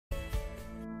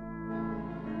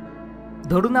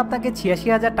ধরুন আপনাকে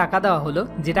 ৮৬,০০০ টাকা দেওয়া হলো,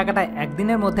 যে টাকাটা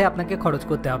একদিনের মধ্যে আপনাকে খরচ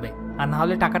করতে হবে, আর না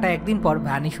হলে টাকাটা একদিন পর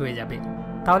ভ্যানিশ হয়ে যাবে।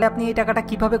 তাহলে আপনি এই টাকাটা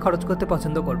কিভাবে খরচ করতে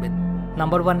পছন্দ করবেন?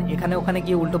 নাম্বার 1, এখানে ওখানে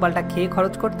গিয়ে উল্টোপাল্টা খেয়ে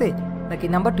খরচ করতে, নাকি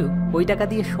নাম্বার 2, ওই টাকা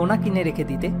দিয়ে সোনা কিনে রেখে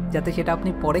দিতে যাতে সেটা আপনি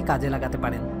পরে কাজে লাগাতে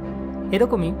পারেন।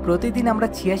 এরকমই প্রতিদিন আমরা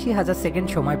 ৮৬,০০০ সেকেন্ড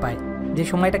সময় পাই, যে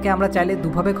সময়টাকে আমরা চাইলে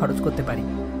দুভাবে খরচ করতে পারি।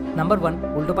 নাম্বার 1,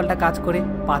 উল্টোপাল্টা কাজ করে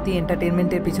পাতি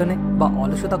এন্টারটেনমেন্টের পিছনে বা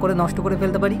অলসতা করে নষ্ট করে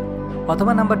ফেলতে পারি,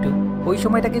 অথবা নাম্বার 2, ওই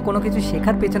সময়টাকে কোনো কিছু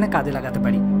শেখার পেছনে কাজে লাগাতে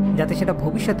পারি যাতে সেটা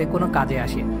ভবিষ্যতে কোনো কাজে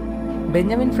আসে।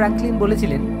 বেঞ্জামিন ফ্র্যাঙ্কলিন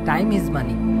বলেছিলেন, টাইম ইজ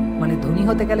মানি, মানে ধনী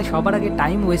হতে গেলে সবার আগে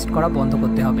টাইম ওয়েস্ট করা বন্ধ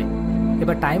করতে হবে।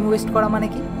 এবার টাইম ওয়েস্ট করা মানে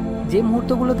কি? যে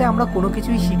মুহূর্তগুলোতে আমরা কোনো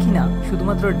কিছুই শিখি না,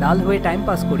 শুধুমাত্র ডাল হয়ে টাইম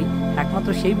পাস করি, একমাত্র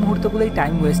সেই মুহূর্তগুলোই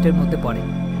টাইম ওয়েস্টের মধ্যে পড়ে।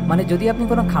 মানে যদি আপনি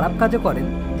কোনো খারাপ কাজও করেন,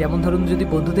 যেমন ধরুন যদি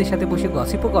বন্ধুদের সাথে বসে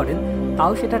গসিপও করেন,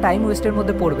 তাও সেটা টাইম ওয়েস্টের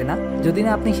মধ্যে পড়বে না যদি না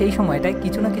আপনি সেই সময়টায়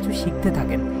কিছু না কিছু শিখতে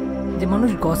থাকেন, যে মানুষ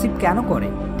গসিপ কেন করে,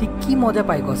 ঠিক কী মজা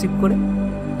পায় গসিপ করে।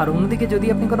 আর অন্যদিকে যদি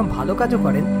আপনি কোনো ভালো কাজও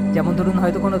করেন, যেমন ধরুন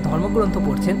হয়তো কোনো ধর্মগ্রন্থ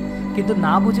পড়ছেন, কিন্তু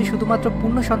না বুঝে শুধুমাত্র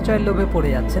পুণ্য সঞ্চয়ের লোভে পড়ে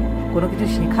যাচ্ছেন, কোনো কিছু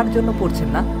শেখার জন্য পড়ছেন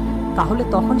না, তাহলে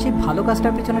তখন সেই ভালো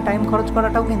কাজটার পিছনে টাইম খরচ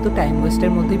করাটাও কিন্তু টাইম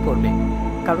ওয়েস্টের মধ্যেই পড়বে,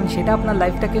 কারণ সেটা আপনার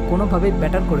লাইফটাকে কোনোভাবে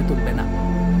বেটার করে তুলবে না।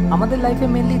 আমাদের লাইফে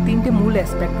মেনলি 3টে মূল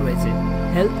অ্যাসপেক্ট রয়েছে: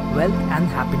 হেলথ, ওয়েলথ অ্যান্ড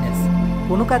হ্যাপিনেস।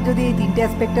 কোনো কাজ যদি এই 3টে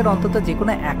অ্যাসপেক্টের অন্তত যে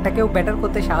কোনো একটাকেও বেটার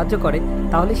করতে সাহায্য করে,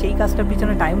 তাহলে সেই কাজটার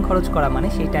পিছনে টাইম খরচ করা মানে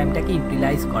সেই টাইমটাকে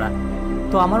ইউটিলাইজ করা।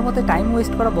 তো আমার মতে টাইম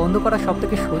ওয়েস্ট করা বন্ধ করার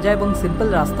সবথেকে সোজা এবং সিম্পল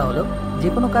রাস্তা হলো যে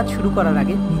কোনো কাজ শুরু করার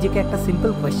আগে নিজেকে একটা সিম্পল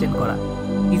কোয়েশ্চেন করা: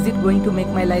 is it going to make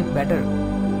my life better?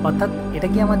 অর্থাৎ এটা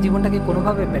কি আমার জীবনটাকে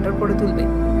কোনোভাবে বেটার করে তুলবে?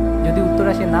 যদি উত্তর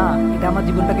আসে না, এটা আমার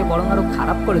জীবনটাকে বরং আরও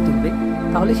খারাপ করে তুলবে,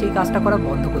 তাহলে সেই কাজটা করা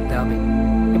বন্ধ করতে হবে।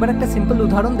 এবার একটা সিম্পল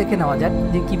উদাহরণ দেখে নেওয়া যাক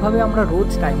যে কিভাবে আমরা রোজ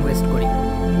টাইম ওয়েস্ট করি।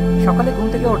 সকালে ঘুম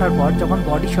থেকে ওঠার পর যখন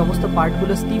বডির সমস্ত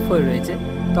পার্টগুলো স্টিফ হয়ে রয়েছে,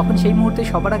 তখন সেই মুহূর্তে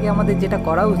সবার আগে আমাদের যেটা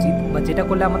করা উচিত বা যেটা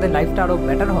করলে আমাদের লাইফটা আরও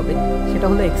বেটার হবে, সেটা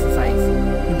হলো এক্সারসাইজ।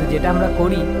 কিন্তু যেটা আমরা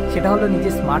করি সেটা হলো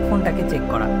নিজের স্মার্টফোনটাকে চেক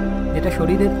করা, যেটা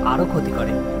শরীরের আরও ক্ষতি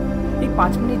করে। এই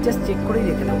 5 মিনিট জাস্ট চেক করেই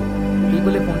রেখে দেবো, এই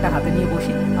বলে ফোনটা হাতে নিয়ে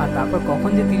বসি, আর তারপর কখন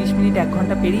যে 30 মিনিট 1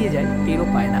 ঘন্টা পেরিয়ে যায় টেরও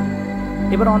পায় না।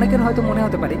 এবার অনেকের হয়তো মনে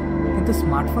হতে পারে, কিন্তু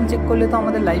স্মার্টফোন চেক করলে তো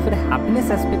আমাদের লাইফের হ্যাপিনেস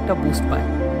অ্যাসপেক্টটা বুস্ট পায়।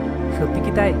 সত্যি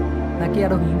কি তাই, নাকি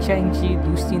আরও হিংসা,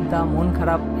 দুশ্চিন্তা, মন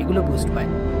খারাপ এগুলো বুস্ট পায়?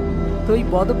 তো এই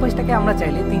বদ অভ্যাসটাকে আমরা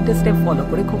চাইলে 3টে স্টেপ ফলো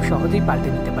করে খুব সহজেই পাল্টে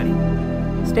নিতে পারি।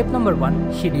 Step number 1,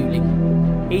 scheduling.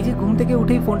 এই যে ঘুম থেকে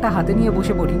উঠেই ফোনটা হাতে নিয়ে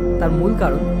বসে পড়ি, তার মূল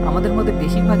কারণ আমাদের মধ্যে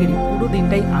বেশিরভাগেরই পুরো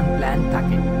দিনটাই আনপ্ল্যান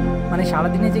থাকে। মানে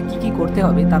সারাদিনে যে কী কী করতে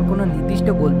হবে তার কোনো নির্দিষ্ট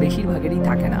গোল বেশিরভাগেরই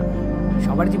থাকে না।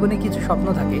 সবার জীবনে কিছু স্বপ্ন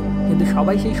থাকে, কিন্তু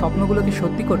সবাই সেই স্বপ্নগুলোকে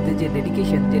সত্যি করতে যে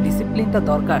ডেডিকেশন, যে ডিসিপ্লিনটা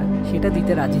দরকার সেটা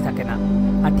দিতে রাজি থাকে না।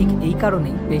 আর ঠিক এই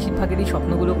কারণেই বেশিরভাগেরই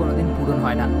স্বপ্নগুলো কোনোদিন পূরণ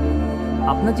হয় না।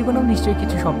 আপনার জীবনেও নিশ্চয়ই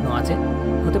কিছু স্বপ্ন আছে,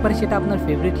 হতে পারে সেটা আপনার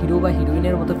ফেভারিট হিরো বা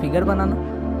হিরোইনের মতো ফিগার বানানো।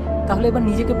 তাহলে এবার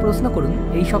নিজেকে প্রশ্ন করুন,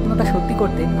 এই স্বপ্নটা সত্যি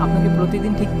করতে আপনাকে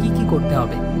প্রতিদিন ঠিক কী কী করতে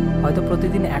হবে? হয়তো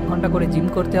প্রতিদিন 1 ঘন্টা করে জিম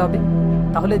করতে হবে।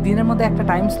 তাহলে দিনের মধ্যে একটা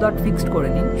টাইম স্লট ফিক্সড করে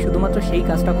নিন শুধুমাত্র সেই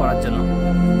কাজটা করার জন্য।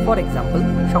 ফর এক্সাম্পল,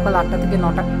 সকাল 8টা থেকে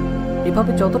 9টা।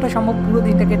 এভাবে যতটা সম্ভব পুরো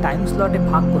দিনটাকে টাইম স্লটে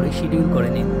ভাগ করে শিডিউল করে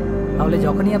নিন। তাহলে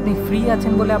যখনই আপনি ফ্রি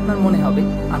আছেন বলে আপনার মনে হবে,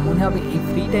 আর মনে হবে এই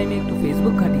ফ্রি টাইমে একটু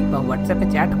ফেসবুক ঘাঁটি বা হোয়াটসঅ্যাপে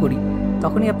চ্যাট করি,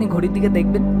 তখনই আপনি ঘড়ির দিকে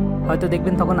দেখবেন, হয়তো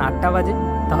দেখবেন তখন 8টা বাজে।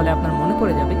 তাহলে আপনার মনে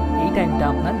পড়ে যাবে এই টাইমটা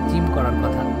আপনার জিম করার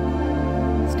কথা।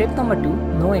 Step number 2,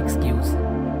 no excuse.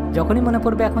 যখনই মনে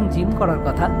পড়বে এখন জিম করার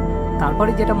কথা,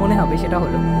 তারপরে যেটা মনে হবে সেটা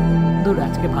হলো, দূর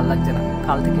আজকে ভাল লাগছে না,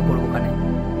 কাল থেকে করবো ওখানে।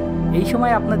 এই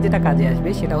সময় আপনার যেটা কাজে আসবে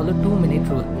সেটা হলো 2 মিনিট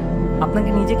রুল। আপনাকে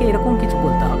নিজেকে এরকম কিছু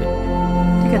বলতে হবে,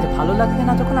 ঠিক আছে ভালো লাগবে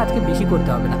না যখন, আজকে বেশি করতে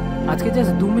হবে না, আজকে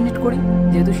জাস্ট 2 মিনিট করি,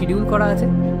 যেহেতু শিডিউল করা আছে,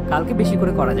 কালকে বেশি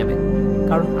করে করা যাবে।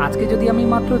 কারণ আজকে যদি আমি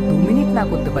মাত্র 2 মিনিট না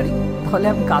করতে পারি, তাহলে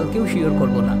আমি কালকেও শিওর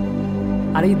করব না।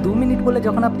 আর এই 2 মিনিট বলে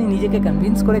যখন আপনি নিজেকে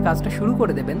কনভিন্স করে কাজটা শুরু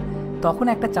করে দেবেন, তখন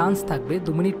একটা চান্স থাকবে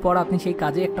 2 মিনিট পর আপনি সেই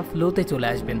কাজে একটা ফ্লোতে চলে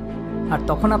আসবেন। আর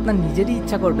তখন আপনার নিজেরই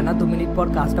ইচ্ছা করবে না 2 মিনিট পর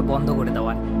কাজটা বন্ধ করে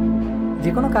দেওয়ার।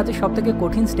 যে কোনো কাজের সবথেকে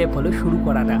কঠিন স্টেপ হলো শুরু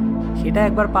করাটা। সেটা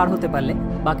একবার পার হতে পারলে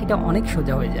বাকিটা অনেক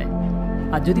সোজা হয়ে যায়।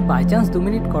 আর যদি বাই চান্স 2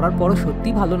 মিনিট করার পরও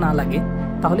সত্যিই ভালো না লাগে,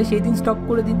 তাহলে সেই দিন স্টপ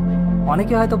করে দিন।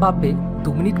 অনেকে হয়তো ভাববে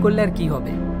 2 মিনিট করলে আর কি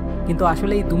হবে, কিন্তু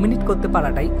আসলে এই 2 মিনিট করতে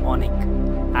পারাটাই অনেক।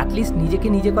 অ্যাটলিস্ট নিজেকে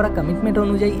নিজে করা কমিটমেন্ট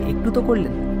অনুযায়ী একটু তো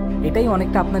করলেন, এটাই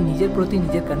অনেকটা আপনার নিজের প্রতি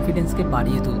নিজের কনফিডেন্সকে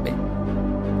বাড়িয়ে তুলবে।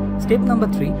 Step number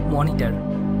 3, monitor.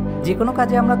 যে কোনো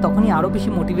কাজে আমরা তখনই আরও বেশি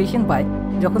মোটিভেশন পাই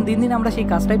যখন দিন দিন আমরা সেই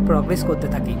কাজটাই প্রগ্রেস করতে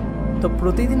থাকি। তো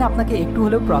প্রতিদিন আপনাকে একটু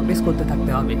হলেও প্রগ্রেস করতে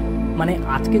থাকতে হবে। মানে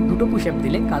আজকে 2টো পুশ আপ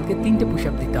দিলে কালকে 3টে পুশ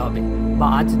আপ দিতে হবে, বা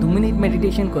আজ 2 মিনিট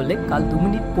মেডিটেশন করলে কাল 2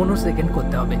 মিনিট 15 সেকেন্ড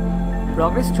করতে হবে।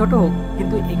 প্রগ্রেস ছোট হোক,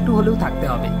 কিন্তু একটু হলেও থাকতে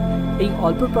হবে। এই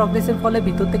অল্প প্রগ্রেসের ফলে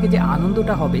ভিতর থেকে যে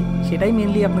আনন্দটা হবে সেটাই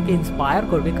মেনলি আপনাকে ইন্সপায়ার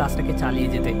করবে কাজটাকে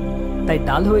চালিয়ে যেতে। তাই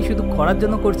ডাল হয়ে শুধু করার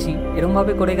জন্য করছি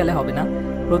এরমভাবে করে গেলে হবে না,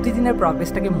 প্রতিদিনের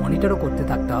প্রগ্রেসটাকে মনিটরও করতে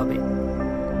থাকতে হবে।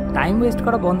 টাইম ওয়েস্ট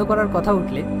করা বন্ধ করার কথা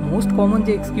উঠলে মোস্ট কমন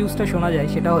যে এক্সকিউজটা শোনা যায়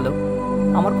সেটা হলো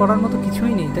আমার করার মতো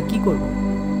কিছুই নেই, তা কী করব।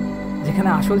 যেখানে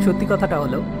আসল সত্যি কথাটা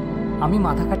হলো আমি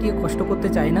মাথা খাটিয়ে কষ্ট করতে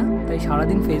চাই না, তাই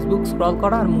সারাদিন ফেসবুক স্ক্রল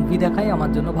করা আর মুভি দেখাই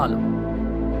আমার জন্য ভালো।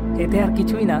 এতে আর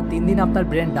কিছুই না, 3 দিন আপনার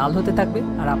ব্রেন ডাল হতে থাকবে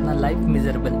আর আপনার লাইফ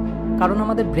মিজারেবল। কারণ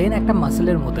আমাদের ব্রেন একটা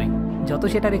মাসেলের মতোই, যত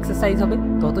সেটার এক্সারসাইজ হবে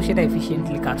তত সেটা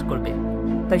এফিশিয়েন্টলি কাজ করবে।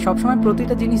 তাই সবসময়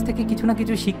প্রতিটা জিনিস থেকে কিছু না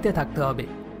কিছু শিখতে থাকতে হবে।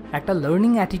 একটা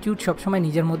লার্নিং অ্যাটিটিউড সবসময়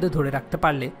নিজের মধ্যে ধরে রাখতে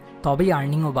পারলে তবেই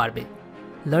আর্নিংও বাড়বে।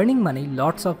 লার্নিং মানেই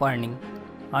লটস অফ আর্নিং।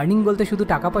 আর্নিং বলতে শুধু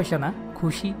টাকা পয়সা না,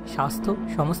 খুশি, স্বাস্থ্য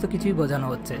সমস্ত কিছুই বোঝানো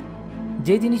হচ্ছে।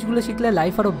 যে জিনিসগুলো শিখলে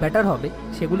লাইফ আরও বেটার হবে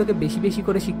সেগুলোকে বেশি বেশি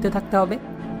করে শিখতে থাকতে হবে,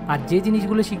 আর যে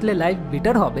জিনিসগুলো শিখলে লাইফ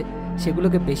বেটার হবে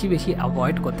সেগুলোকে বেশি বেশি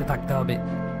অ্যাভয়েড করতে থাকতে হবে।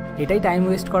 এটাই টাইম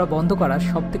ওয়েস্ট করা বন্ধ করার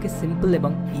সবথেকে সিম্পল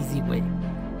এবং ইজি ওয়ে।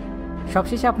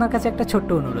 সবশেষে আপনার কাছে একটা ছোট্ট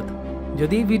অনুরোধ,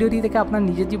 যদি এই ভিডিওটি থেকে আপনার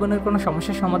নিজের জীবনের কোনো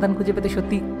সমস্যার সমাধান খুঁজে পেতে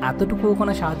সত্যি এতটুকুও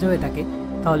কোনো সাহায্য হয়ে থাকে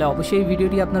তাহলে অবশ্যই এই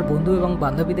ভিডিওটি আপনার বন্ধু এবং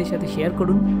বান্ধবীদের সাথে শেয়ার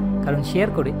করুন, কারণ শেয়ার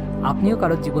করে আপনিও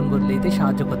কারোর জীবন বদলে দিতে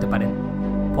সাহায্য করতে পারেন।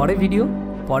 পরের ভিডিও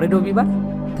পরের রবিবার।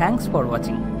 Thanks for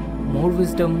watching. More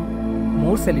wisdom,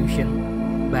 more solution,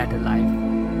 better life.